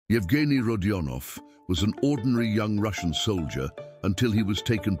Yevgeny Rodionov was an ordinary young Russian soldier until he was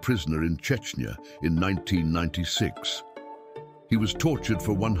taken prisoner in Chechnya in 1996. He was tortured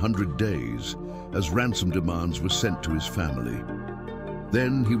for 100 days as ransom demands were sent to his family.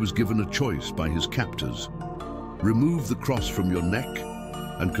 Then he was given a choice by his captors. Remove the cross from your neck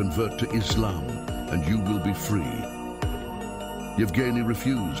and convert to Islam, and you will be free. Yevgeny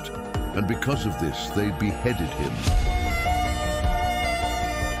refused, and because of this, they beheaded him.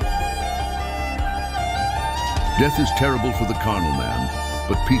 Death is terrible for the carnal man,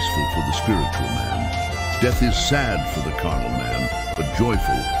 but peaceful for the spiritual man. Death is sad for the carnal man, but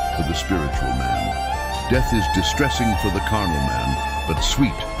joyful for the spiritual man. Death is distressing for the carnal man, but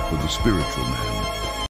sweet for the spiritual man.